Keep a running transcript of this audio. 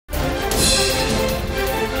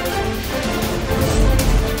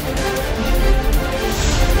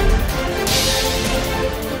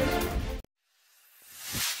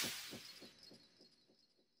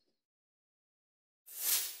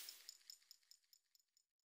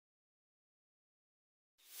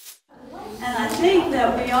claim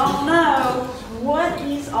that we all know what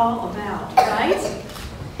he's all about, right?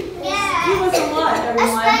 Yeah. He was a what,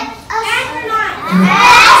 everyone? Astronaut.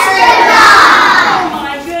 Oh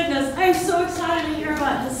my goodness, I'm so excited to hear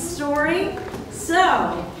about his story.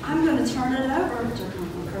 So, I'm going to turn it over to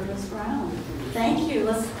Uncle Curtis Brown. Thank you.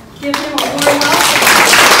 Let's give him a warm welcome.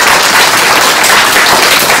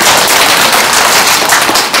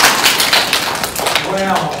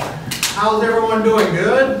 Well, how's everyone doing?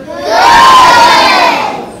 Good? Good.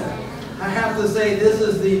 I have to say this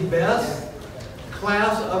is the best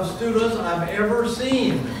class of students I've ever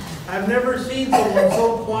seen. I've never seen someone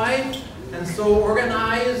so quiet and so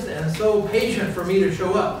organized and so patient for me to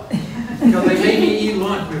show up. Because they made me eat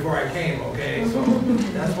lunch before I came, okay? So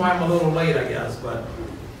that's why I'm a little late, I guess. But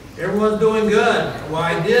everyone's doing good. Well,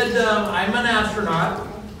 I'm an astronaut.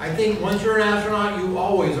 I think once you're an astronaut, you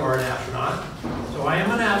always are an astronaut. So I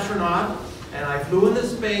am an astronaut, and I flew into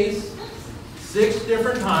space 6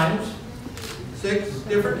 different times.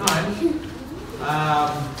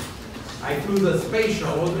 I flew the space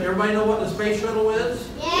shuttle. Does everybody know what the space shuttle is?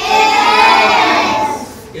 Yes.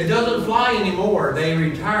 It doesn't fly anymore. They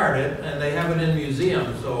retired it, and they have it in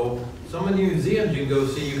museums. So some of the museums you can go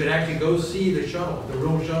see. You could actually go see the shuttle, the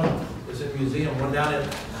real shuttle. It's in a museum. One down at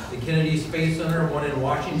the Kennedy Space Center, one in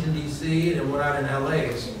Washington, D.C., and one out in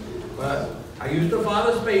L.A. But I used to fly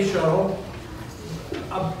the space shuttle.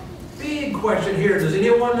 A big question here. Does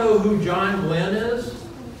anyone know who John Glenn is?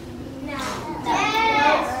 No.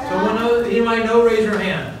 Yes. Someone know? Anybody know? Raise your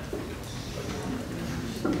hand.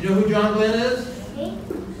 You know who John Glenn is?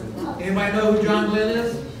 Anybody know who John Glenn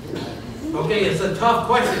is? Okay, it's a tough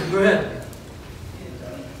question. Go ahead.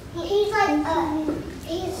 He's like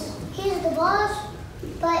he's the boss,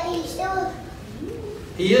 but he's still.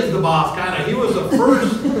 He is the boss, kind of. He was the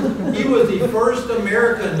first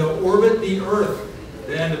American to orbit the Earth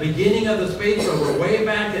at the beginning of the space program, way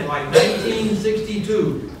back in like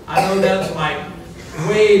 1962. I know that's like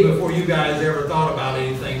way before you guys ever thought about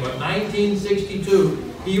anything, but 1962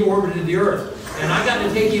 he orbited the Earth. And I got to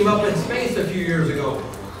take him up in space a few years ago.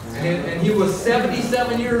 And he was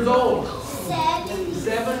 77 years old.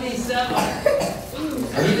 77.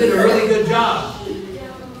 And he did a really good job.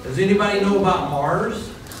 Does anybody know about Mars?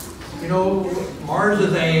 You know, Mars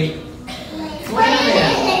is a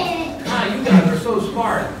planet. God, you guys are so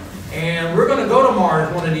smart. And we're going to go to Mars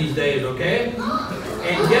one of these days, okay?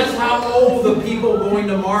 And guess how old the people going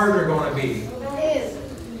to Mars are going to be?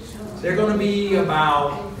 They're going to be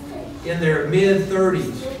about in their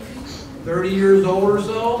mid-30s. 30 years old or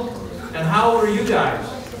so. And how old are you guys?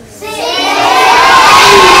 6.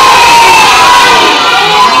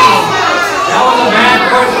 That was a bad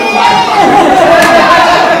question on my part.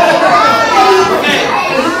 Okay,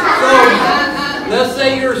 so let's say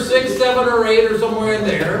you're 6, 7, or 8 or somewhere in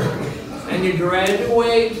there, and you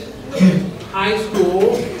graduate high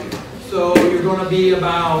school, so you're going to be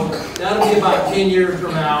that'll be about 10 years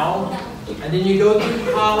from now, and then you go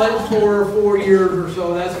through college for 4 years or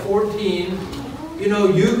so, that's 14. You know,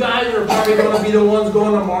 you guys are probably going to be the ones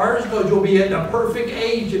going to Mars because you'll be at the perfect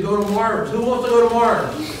age to go to Mars. Who wants to go to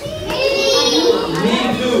Mars?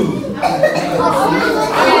 Me too. I want to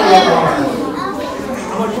go to Mars.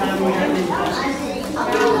 How much time do we have?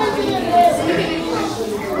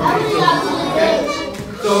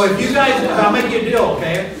 So if you guys, I'll make you a deal,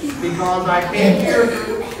 okay? Because I came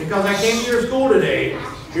to your school today.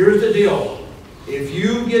 Here's the deal. If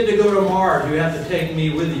you get to go to Mars, you have to take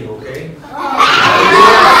me with you, okay? Is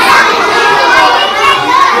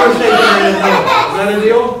that a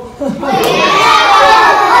deal?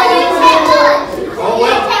 Oh,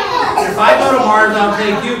 well, if I go to Mars, I'll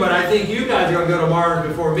take you, but I think you guys are going to go to Mars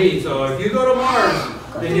before me. So if you go to Mars,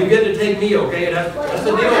 then you get to take me, okay? That's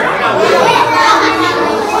the deal. I got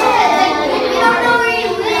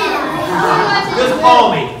Just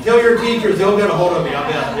call me. Tell your teachers they'll get a hold of me. I'll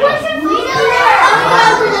bet. Yeah.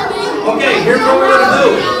 Okay, here's what we're going to do.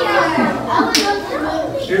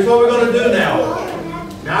 Here's what we're going to do now.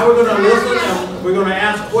 Now we're going to listen and we're going to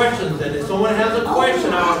ask questions. And if someone has a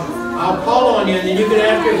question, I'll call on you and then you can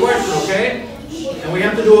ask your question, okay? And we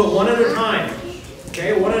have to do it one at a time.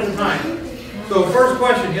 Okay, one at a time. So first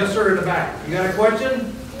question, yes sir, in the back. You got a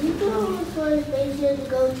question? You go for a spaceship to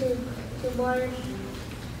go to Mars.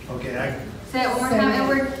 Okay, Say it one more time,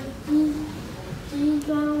 Edward. Do you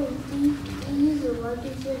use a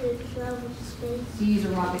rocket ship to travel to space? Do you use a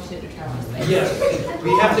rocket ship to travel to space? yes. We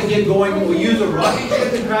have to get going. We use a rocket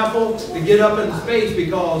ship to travel to get up in space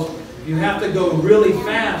because you have to go really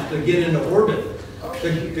fast to get into orbit.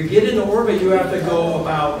 To get into orbit, you have to go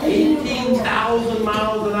about 18,000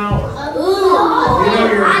 miles an hour. You know,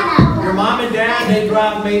 your mom and dad, they drive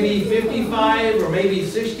about maybe 55 or maybe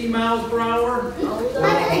 60 miles per hour.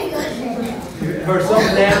 Or some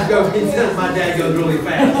dads go, he says my dad goes really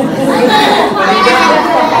fast. But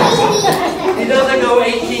he doesn't go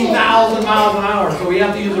 18,000 miles an hour, so we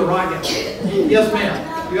have to use a rocket. Yes, ma'am.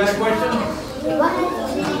 You got a question?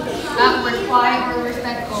 Not we're quiet or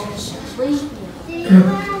respectful.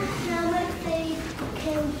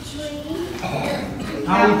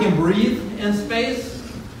 How we can breathe in space?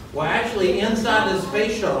 Well, actually, inside the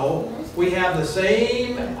space shuttle, we have the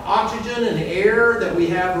same oxygen and air that we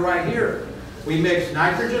have right here. We mix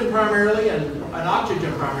nitrogen primarily and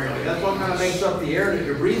oxygen primarily. That's what kind of makes up the air that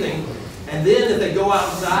you're breathing. And then if they go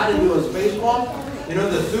outside and do a spacewalk, you know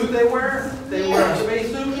the suit they wear? They wear a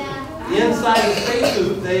spacesuit. Inside the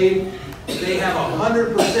spacesuit, they have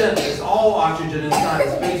 100%. It's all oxygen inside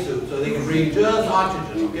the spacesuit, so they can breathe just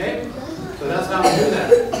oxygen. Okay? So that's how we do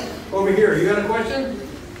that. Over here, you got a question?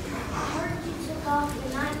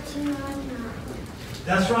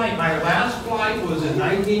 That's right. My last flight was in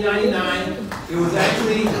 1999. It was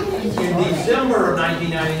actually in December of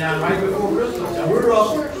 1999, right before Christmas. And we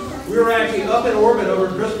were actually up in orbit over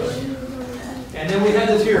Christmas. And then we had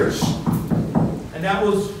this here. And that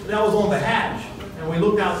was on the hatch. And we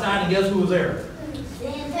looked outside and guess who was there?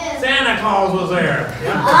 Santa Claus was there.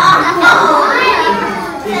 Yeah.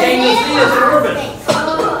 He came to see us in orbit.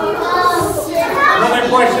 Another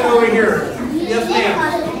question over here. Yes, ma'am.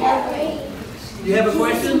 You have a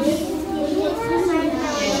question?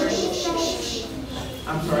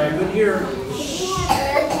 I'm sorry, I couldn't hear.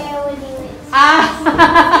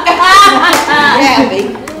 Gabby.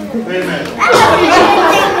 Wait a minute.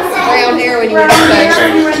 Brown hair when you went to space. I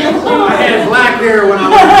had black hair when I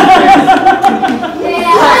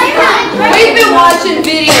We've been watching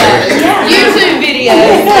videos, YouTube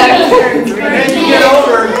videos. As you get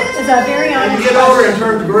older, It's a very as you get older, it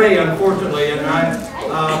turns gray, unfortunately. And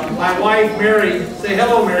my wife, Mary, say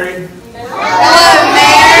hello, Mary. Hello,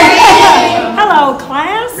 Mary. Hello,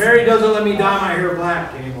 class. Mary doesn't let me dye my hair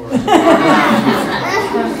black anymore. Okay,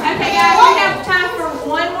 guys, we have time for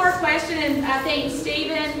one more question, and I think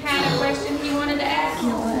Stephen had a question he wanted to ask.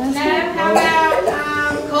 No, how about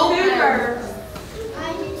Cooper?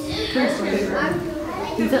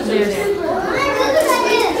 He's up there.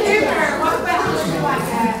 Cooper, what question would you like to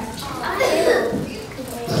ask?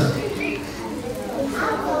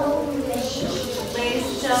 Ladies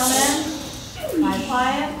and gentlemen, my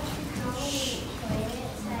quiet.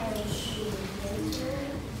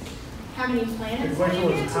 How many The planets question have you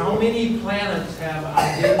was, been to? how many planets have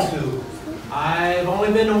I been to? I've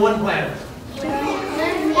only been to one planet. And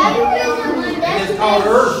it's called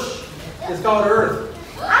Earth. It's called Earth.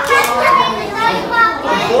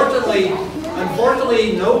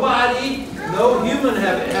 Unfortunately, nobody, no human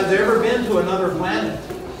has ever been to another planet.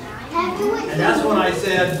 And that's when I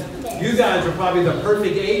said, you guys are probably the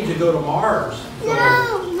perfect age to go to Mars. So,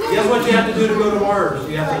 guess what you have to do to go to Mars?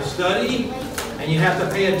 You have to study, and you have to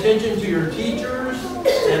pay attention to your teachers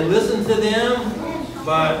and listen to them.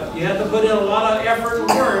 But you have to put in a lot of effort and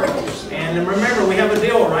work. And remember, we have a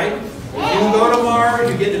deal, right? If you go to Mars,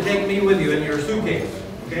 you get to take me with you in your suitcase.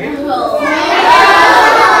 Okay?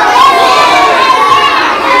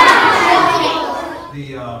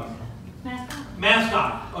 The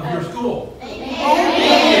mascot of your school.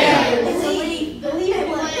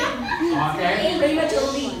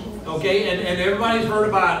 Okay, and everybody's heard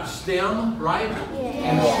about STEM, right?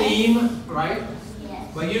 And STEAM, right?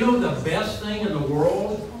 But you know the best thing in the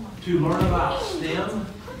world to learn about STEM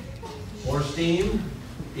or STEAM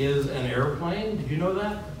is an airplane. Did you know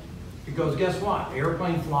that? Because guess what?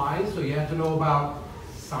 Airplane flies, so you have to know about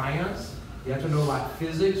science. You have to know about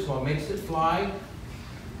physics, what makes it fly.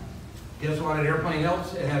 Guess what? An airplane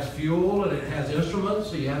else, it has fuel and it has instruments,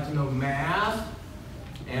 so you have to know math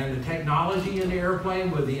and the technology in the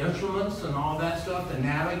airplane with the instruments and all that stuff to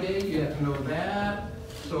navigate. You have to know that.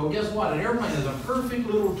 So guess what? An airplane is a perfect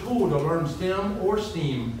little tool to learn STEM or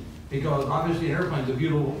STEAM, because obviously an airplane is the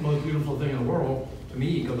most beautiful thing in the world to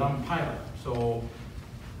me, because I'm a pilot. So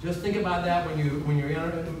just think about that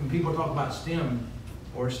when people talk about STEM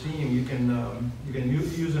or STEAM. You can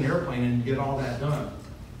use an airplane and get all that done.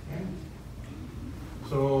 Okay?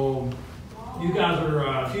 So you guys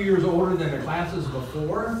are a few years older than the classes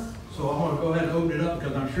before, so I want to go ahead and open it up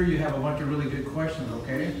because I'm sure you have a bunch of really good questions.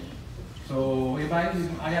 Okay? So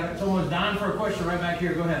someone's dying for a question right back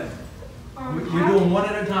here. Go ahead. We're doing one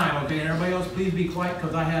at a time, okay? And everybody else, please be quiet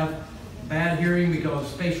because I have bad hearing because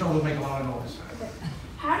space shuttles make a lot of noise.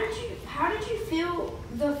 How did you feel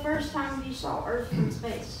the first time you saw Earth from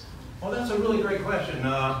space? Well, that's a really great question.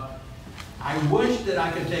 I wish that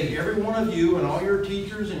I could take every one of you and all your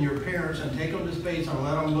teachers and your parents and take them to space and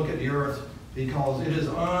let them look at the Earth, because it is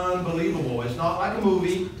unbelievable. It's not like a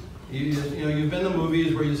movie. You've been to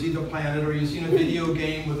movies where you see the planet, or you've seen a video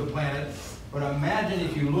game with the planet. But imagine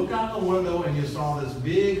if you look out the window and you saw this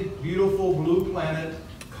big, beautiful blue planet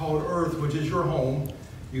called Earth, which is your home.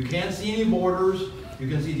 You can't see any borders. You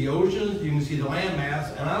can see the oceans. You can see the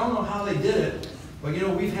landmass. And I don't know how they did it, but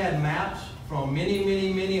we've had maps from many,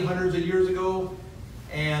 many, many hundreds of years ago.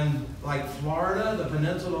 And like Florida, the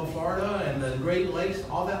peninsula of Florida, and the Great Lakes,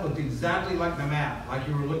 all that looked exactly like the map, like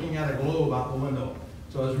you were looking at a globe out the window.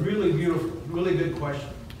 So it's really beautiful, really good question.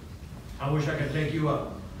 I wish I could take you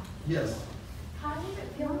up. Yes? How did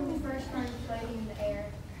it feel when you first started floating in the air?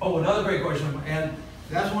 Oh, another great question. And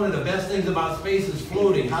that's one of the best things about space is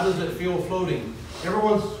floating. How does it feel floating?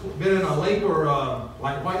 Everyone's been in a lake or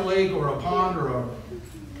like White Lake or a pond or a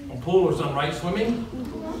pool or something, right? Swimming?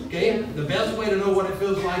 Okay? The best way to know what it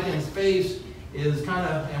feels like in space is kind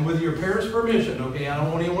of, and with your parents' permission, okay? I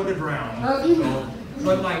don't want anyone to drown. So,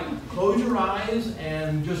 but like, close your eyes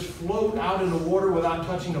and just float out in the water without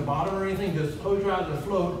touching the bottom or anything. Just close your eyes and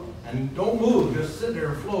float, and don't move. Just sit there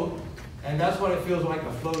and float. And that's what it feels like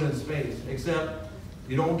to float in space, except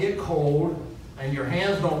you don't get cold, and your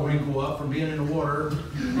hands don't wrinkle up from being in the water,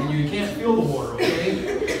 and you can't feel the water,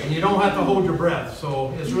 okay? And you don't have to hold your breath.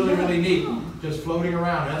 So it's really, really neat, just floating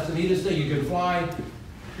around. That's the neatest thing. You can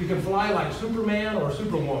fly like Superman or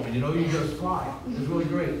Superwoman, you just fly. It's really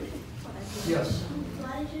great. Yes?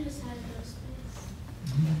 Why did you decide to go to space?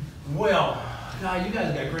 Well, God, you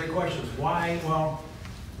guys got great questions. Why? Well,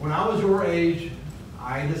 when I was your age,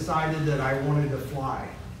 I decided that I wanted to fly.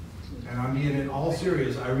 And I'm being in all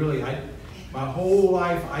serious. My whole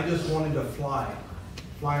life, I just wanted to fly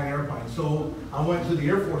an airplane. So I went to the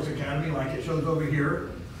Air Force Academy, like it shows over here.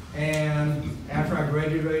 And after I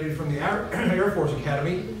graduated from the Air Force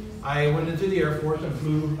Academy, I went into the Air Force and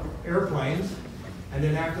flew airplanes. And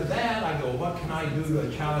then after that, I go, what can I do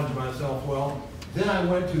to challenge myself? Well, then I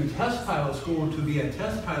went to test pilot school to be a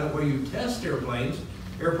test pilot, where you test airplanes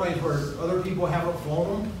where other people haven't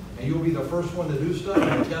flown them, and you'll be the first one to do stuff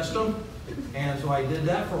and test them. And so I did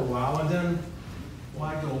that for a while, and then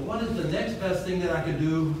I go, what is the next best thing that I could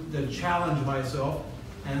do to challenge myself?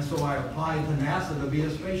 And so I applied to NASA to be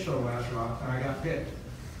a space shuttle astronaut, and I got picked.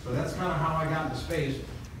 So that's kind of how I got into space.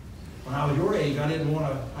 When I was your age,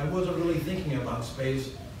 I wasn't really thinking about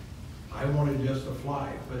space. I wanted just to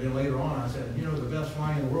fly. But then later on, I said, the best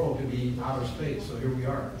flying in the world could be outer space. So here we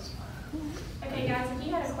are. Okay, guys, if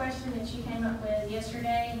you had a question that you came up with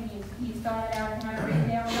yesterday and you thought it out and had it written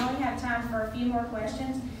down, we only have time for a few more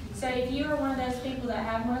questions. So if you are one of those people that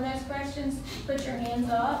have one of those questions, put your hands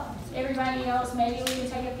up. Everybody else, maybe we can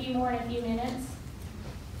take a few more in a few minutes.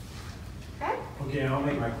 Okay? Okay, I'll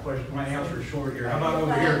make my answer short here. How about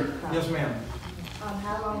over here? Yes, ma'am.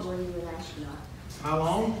 How long were you an astronaut? How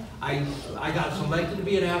long? I got selected to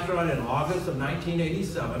be an astronaut in August of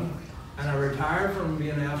 1987, and I retired from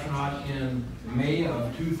being an astronaut in May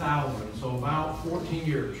of 2000, so about 14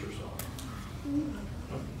 years or so.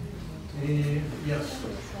 Yes?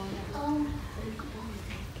 How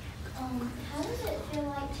does it feel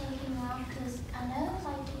like taking off? Because I know,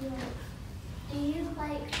 do you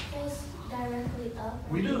face directly up?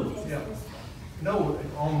 We do, yeah. No,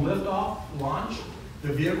 on liftoff, launch,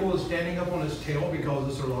 the vehicle is standing up on its tail because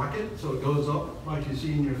it's a rocket, so it goes up like you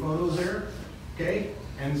see in your photos there, okay?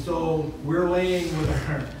 And so we're laying with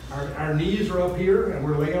our knees are up here, and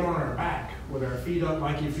we're laying on our back with our feet up,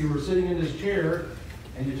 like if you were sitting in this chair,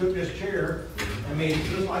 and you took this chair and made it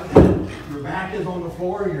just like that. Your back is on the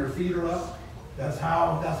floor and your feet are up. That's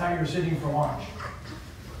how you're sitting for launch.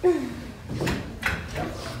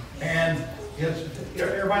 Yep. And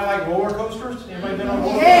everybody like roller coasters? Anybody been on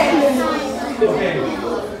roller coasters? Okay.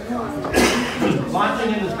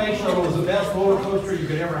 Launching in the space shuttle is the best roller coaster you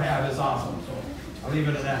could ever have. It's awesome. So I'll leave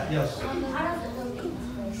it at that. Yes. How does it look in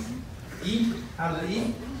space? Eat? How does it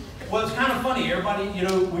eat? Well, it's kind of funny. Everybody,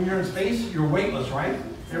 when you're in space, you're weightless, right?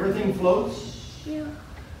 Everything floats. Yeah.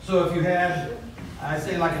 So if you had, I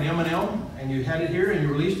say like an M&M, and you had it here and you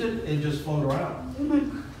released it, it just float around.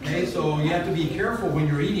 Okay, so you have to be careful when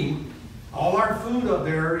you're eating. All our food up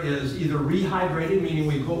there is either rehydrated, meaning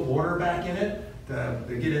we put water back in it to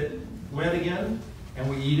get it wet again, and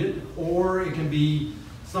we eat it, or it can be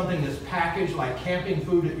something that's packaged like camping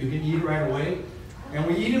food that you can eat right away. And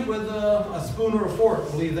we eat it with a spoon or a fork,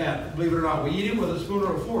 believe it or not. We eat it with a spoon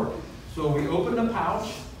or a fork. So we open the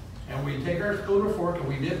pouch, and we take our spoon or fork, and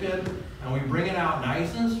we dip it, and we bring it out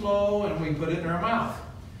nice and slow, and we put it in our mouth.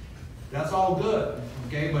 That's all good,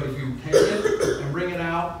 okay? But if you take it and bring it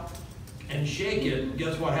out, and shake it,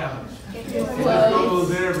 guess what happens? It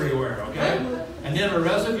goes everywhere, okay? And then the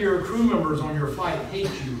rest of your crew members on your flight hate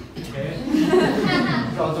you, okay?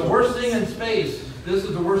 Because the worst thing in space, this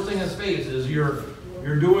is the worst thing in space, is you're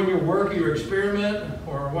doing your work, your experiment,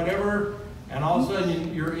 or whatever, and all of a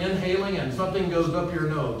sudden you're inhaling and something goes up your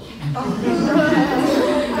nose. And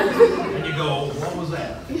you go, what was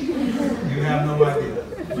that? You have no idea.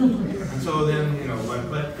 And so then, you know,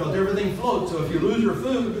 but because everything floats, so if you lose your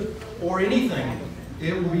food or anything,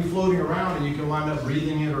 it will be floating around and you can wind up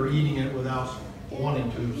breathing it or eating it without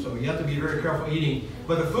wanting to. So you have to be very careful eating.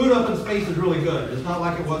 But the food up in space is really good. It's not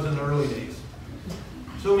like it was in the early days.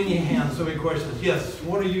 So many hands, so many questions. Yes,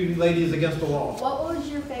 what are you ladies against the wall? What was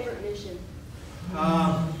your favorite mission?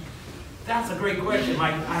 That's a great question.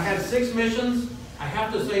 I had 6 missions. I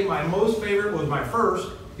have to say my most favorite was my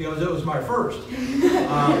first, because it was my first.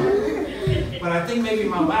 But I think maybe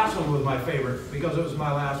my last one was my favorite, because it was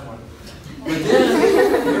my last one. But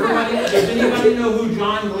then, does anybody know who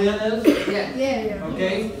John Glenn is? Yeah.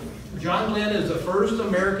 Okay. John Glenn is the first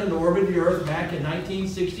American to orbit the Earth back in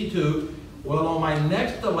 1962. Well, on my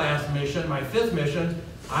next to last mission, my 5th mission,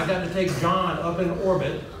 I got to take John up in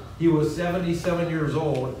orbit. He was 77 years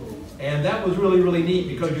old. And that was really, really neat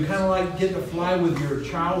because you kind of like get to fly with your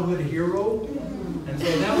childhood hero. And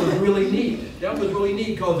so that was really neat. That was really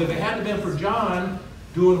neat because if it hadn't been for John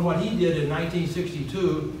doing what he did in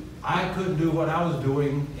 1962, I couldn't do what I was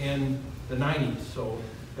doing in the 90s. So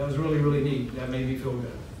that was really, really neat. That made me feel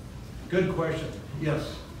good. Good question.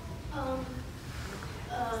 Yes?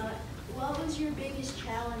 What was your biggest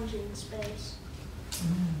challenge in space?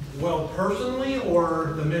 Well, personally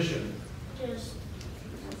or the mission? Just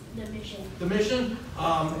the mission. The mission?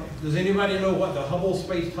 Does anybody know what the Hubble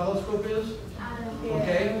Space Telescope is? I don't know.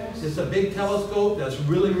 Okay, it's a big telescope that's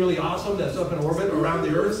really, really awesome, that's up in orbit around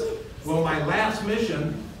the Earth. Well, my last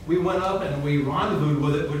mission, we went up and we rendezvoused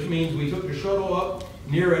with it, which means we took the shuttle up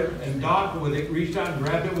near it and docked with it, reached out and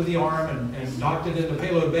grabbed it with the arm and docked it into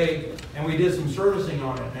payload bay, and we did some servicing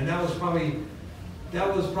on it. And that was probably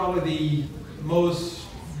the most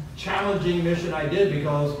challenging mission I did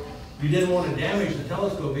because you didn't want to damage the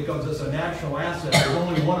telescope because it's a national asset. There's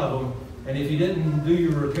only one of them. And if you didn't do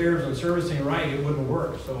your repairs and servicing right, it wouldn't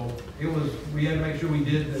work. So we had to make sure we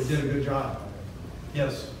did a good job.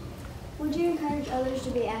 Yes? Would you encourage others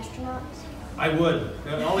to be astronauts? I would,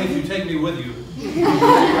 only if you take me with you.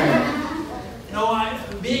 No,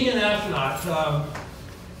 being an astronaut,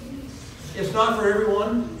 it's not for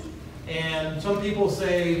everyone. And some people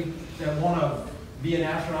say that want to be an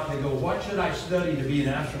astronaut, they go, what should I study to be an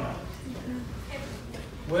astronaut?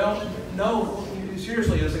 Well, no,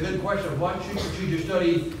 seriously, it's a good question. What should you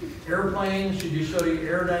study? Airplanes? Should you study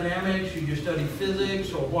aerodynamics? Should you study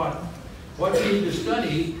physics or what? What you need to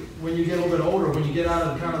study when you get a little bit older, when you get out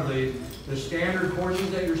of kind of the standard courses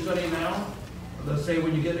that you're studying now, let's say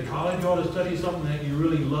when you get to college, you ought to study something that you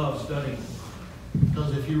really love studying.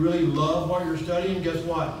 Because if you really love what you're studying, guess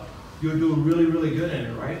what? You'll do really, really good in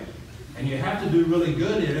it, right? And you have to do really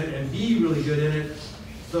good in it and be really good in it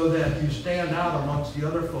so that you stand out amongst the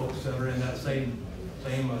other folks that are in that same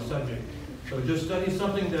subject. So just study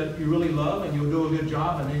something that you really love and you'll do a good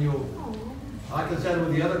job, and then you'll, like I said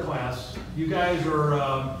with the other class, you guys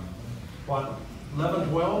are, what, 11,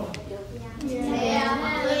 12? Yeah.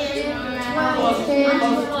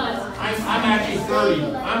 I'm actually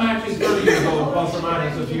 30. I'm actually 30 years old, plus or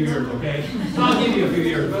minus a few years, okay? So I'll give you a few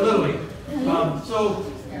years, but literally. So,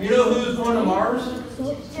 you know who's going to Mars?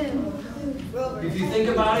 If you think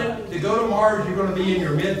about it, to go to Mars, you're going to be in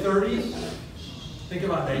your mid-30s. Think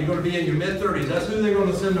about that. You're going to be in your mid-30s. That's who they're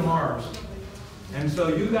going to send to Mars. And so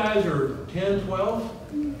you guys are 10, 12,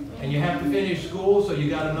 and you have to finish school, so you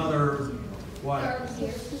got another, what,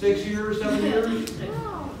 6 years, 7 years?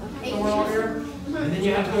 Somewhere on here. And then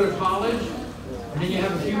you have to go to college, and then you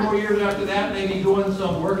have a few more years after that, maybe doing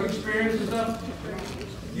some work experience and stuff.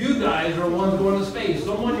 You guys are the ones going to space.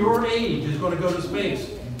 Someone your age is going to go to space,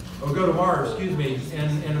 or go to Mars, excuse me,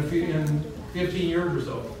 in 15 years or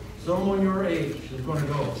so. Someone your age is going to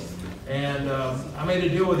go. And I made a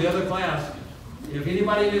deal with the other class. If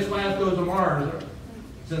anybody in this class goes to Mars,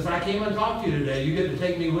 since I came and talked to you today, you get to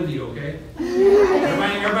take me with you, okay?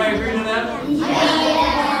 Everybody agree to that?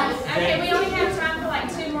 Yes. Okay, we only have time for like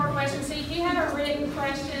 2 more questions. So if you have a written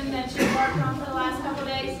question that you've worked on for the last couple of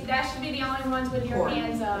days, that should be the only ones with your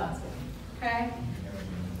hands up. Okay?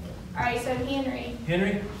 All right, so Henry.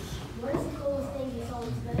 Henry? What is the coolest thing you saw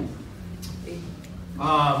in space?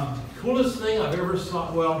 Coolest thing I've ever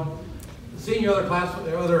saw, well, seeing your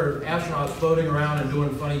other astronauts floating around and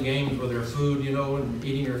doing funny games with their food, you know, and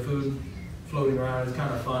eating their food. floating around is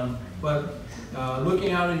kind of fun. But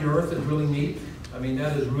looking out at the Earth is really neat. I mean,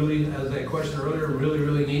 that is really, as I questioned earlier, really,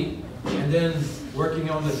 really neat. And then working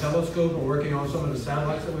on the telescope and working on some of the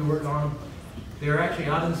satellites that we worked on, they're actually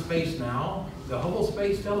out in space now. The Hubble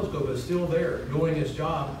Space Telescope is still there doing its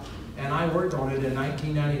job. And I worked on it in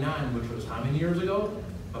 1999, which was how many years ago?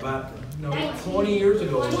 About 20 years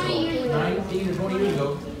ago. 19 or 20 years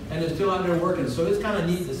ago. And it's still out there working. So it's kind of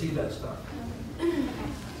neat to see that stuff.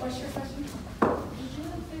 What's your question?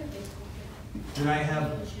 Did I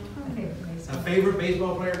have a favorite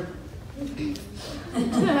baseball player?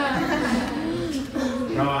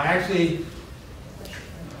 No, actually,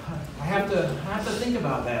 I have to think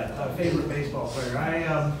about that. A favorite baseball player.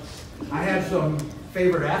 I have some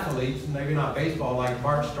favorite athletes, maybe not baseball, like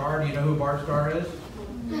Bart Starr. Do you know who Bart Starr is?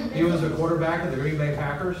 He was a quarterback of the Green Bay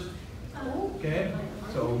Packers. Okay,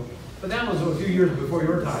 so, but that was a few years before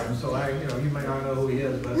your time, so you may not know who he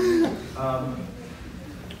is, but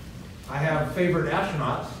I have favorite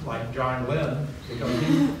astronauts like John Glenn, because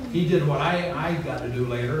he did what I got to do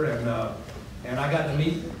later, and I got to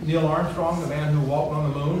meet Neil Armstrong, the man who walked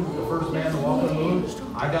on the moon, the first man to walk on the moon.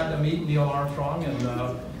 I got to meet Neil Armstrong, and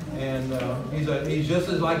he's just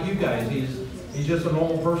as like you guys. He's just a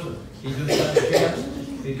normal person. He just got the chance,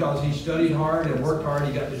 because he studied hard and worked hard,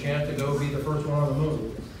 he got the chance to go be the first one on the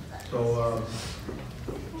moon. So,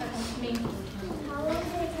 How long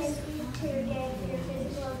does it take you to get your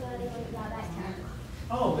physical ability when you got back to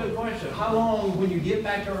Earth? oh, good question. How long, when you get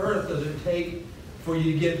back to Earth, does it take for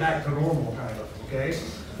you to get back to normal, kind of, okay?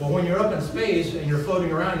 Well, when you're up in space and you're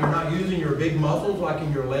floating around, you're not using your big muscles like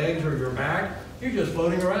in your legs or your back. You're just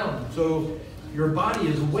floating around. So your body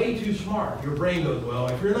is way too smart. Your brain goes, well,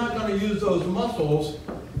 if you're not going to use those muscles,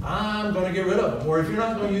 I'm going to get rid of them. Or if you're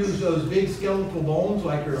not going to use those big skeletal bones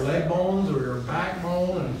like your leg bones or your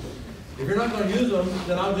backbone, and if you're not going to use them,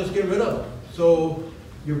 then I'll just get rid of them. So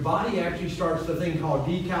your body actually starts the thing called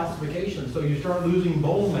decalcification. So you start losing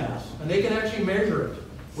bone mass, and they can actually measure it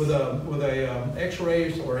with a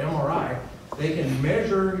X-rays or MRI. They can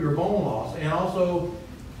measure your bone loss, and also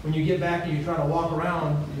when you get back and you try to walk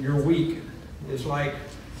around, you're weak. It's like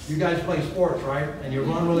you guys play sports, right? And you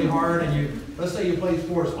run really hard, and let's say you play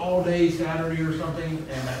sports all day Saturday or something,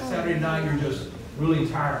 and that Saturday night you're just really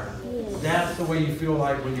tired. That's the way you feel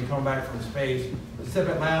like when you come back from space. Except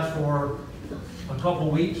it lasts for a couple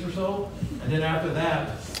weeks or so, and then after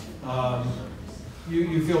that,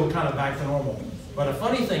 you feel kind of back to normal. But a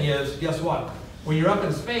funny thing is, guess what? When you're up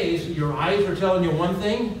in space, your eyes are telling you one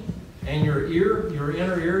thing, and your ear, your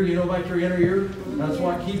inner ear, you know about your inner ear? That's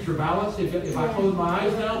what keeps your balance. If I close my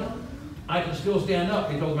eyes now, I can still stand up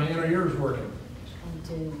because my inner ear is working.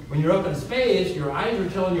 When you're up in space, your eyes are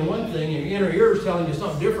telling you one thing, and your inner ear is telling you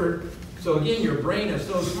something different. So again, your brain is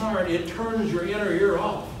so smart, it turns your inner ear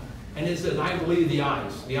off. And it says, I believe the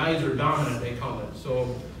eyes. The eyes are dominant, they call it.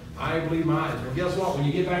 So I believe my eyes. And guess what? When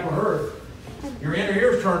you get back on Earth, your inner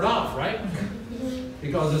ear is turned off, right?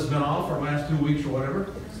 Because it's been off for the last 2 weeks or whatever.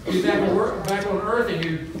 You get back on Earth,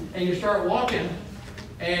 and you start walking,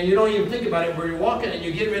 and you don't even think about it where you're walking, and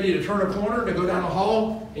you get ready to turn a corner to go down a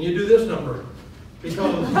hall, and you do this number.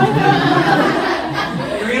 Because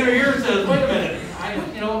your inner ear says, wait a minute.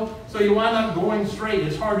 So you wind up going straight.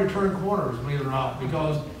 It's hard to turn corners, believe it or not,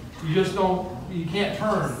 because you can't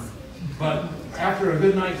turn. But after a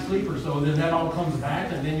good night's sleep or so, then that all comes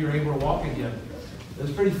back, and then you're able to walk again.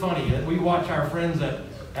 It's pretty funny. We watch our friends that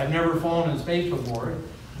have never flown in space before,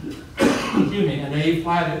 excuse me, and they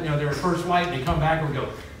fly their first flight, and they come back and go,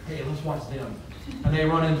 hey, let's watch them. And they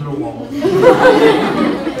run into the wall. It's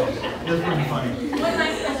pretty funny. One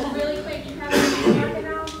last question, really quick. You have any working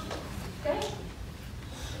on? Go ahead.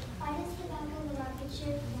 Why does the back of the rocket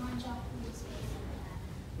ship launch off into space like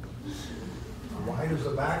that? Why does the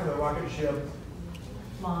back of the rocket ship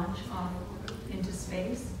launch off into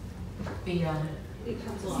space? It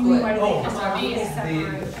comes You mean why do they Oh, come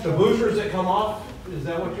off? the boosters that come off, is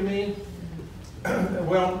that what you mean?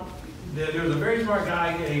 Well, there's a very smart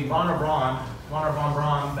guy, a Wernher von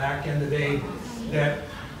Braun, back in the day, that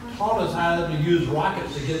taught us how to use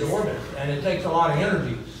rockets to get to orbit, and it takes a lot of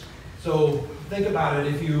energy. So think about it.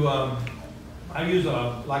 If you, I use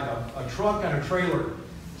a truck and a trailer.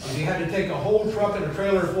 If you had to take a whole truck and a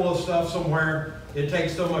trailer full of stuff somewhere, it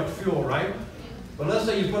takes so much fuel, right? But let's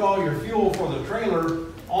say you put all your fuel for the trailer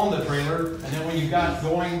on the trailer, and then when you got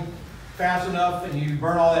going fast enough and you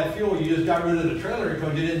burn all that fuel, you just got rid of the trailer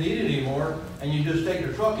because you didn't need it anymore, and you just take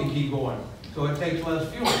the truck and keep going. So it takes less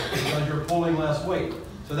fuel because you're pulling less weight.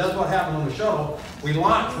 So that's what happened on the shuttle. We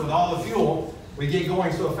launch with all the fuel, we get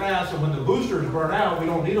going so fast, and when the boosters burn out, we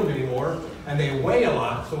don't need them anymore, and they weigh a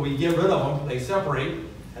lot, so we get rid of them, they separate,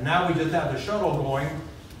 and And now we just have the shuttle going,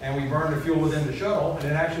 and we burn the fuel within the shuttle, and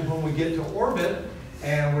then actually when we get to orbit,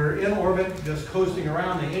 and we're in orbit just coasting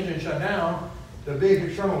around, the engine shut down, the big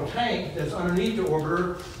external tank that's underneath the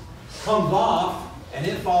orbiter comes off, and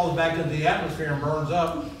it falls back into the atmosphere and burns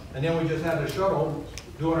up, and then we just have the shuttle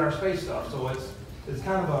doing our space stuff. So it's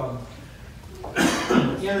kind of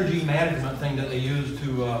a energy management thing that they use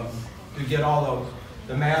to get all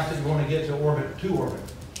the mass that you want to get to orbit.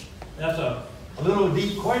 That's a little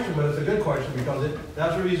deep question, but it's a good question because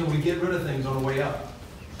that's the reason we get rid of things on the way up.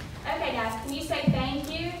 Okay, guys, can you say thank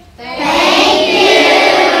you? Hey,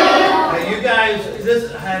 you guys,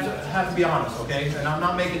 this have to be honest, okay? And I'm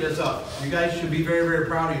not making this up. You guys should be very, very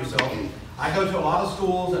proud of yourself. I go to a lot of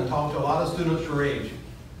schools and talk to a lot of students your age.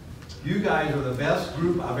 You guys are the best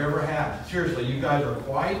group I've ever had. Seriously, you guys are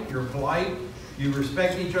quiet, you're polite, you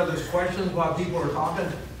respect each other's questions while people are talking.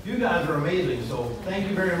 You guys are amazing, so thank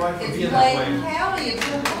you very much for being that way. Bladen County,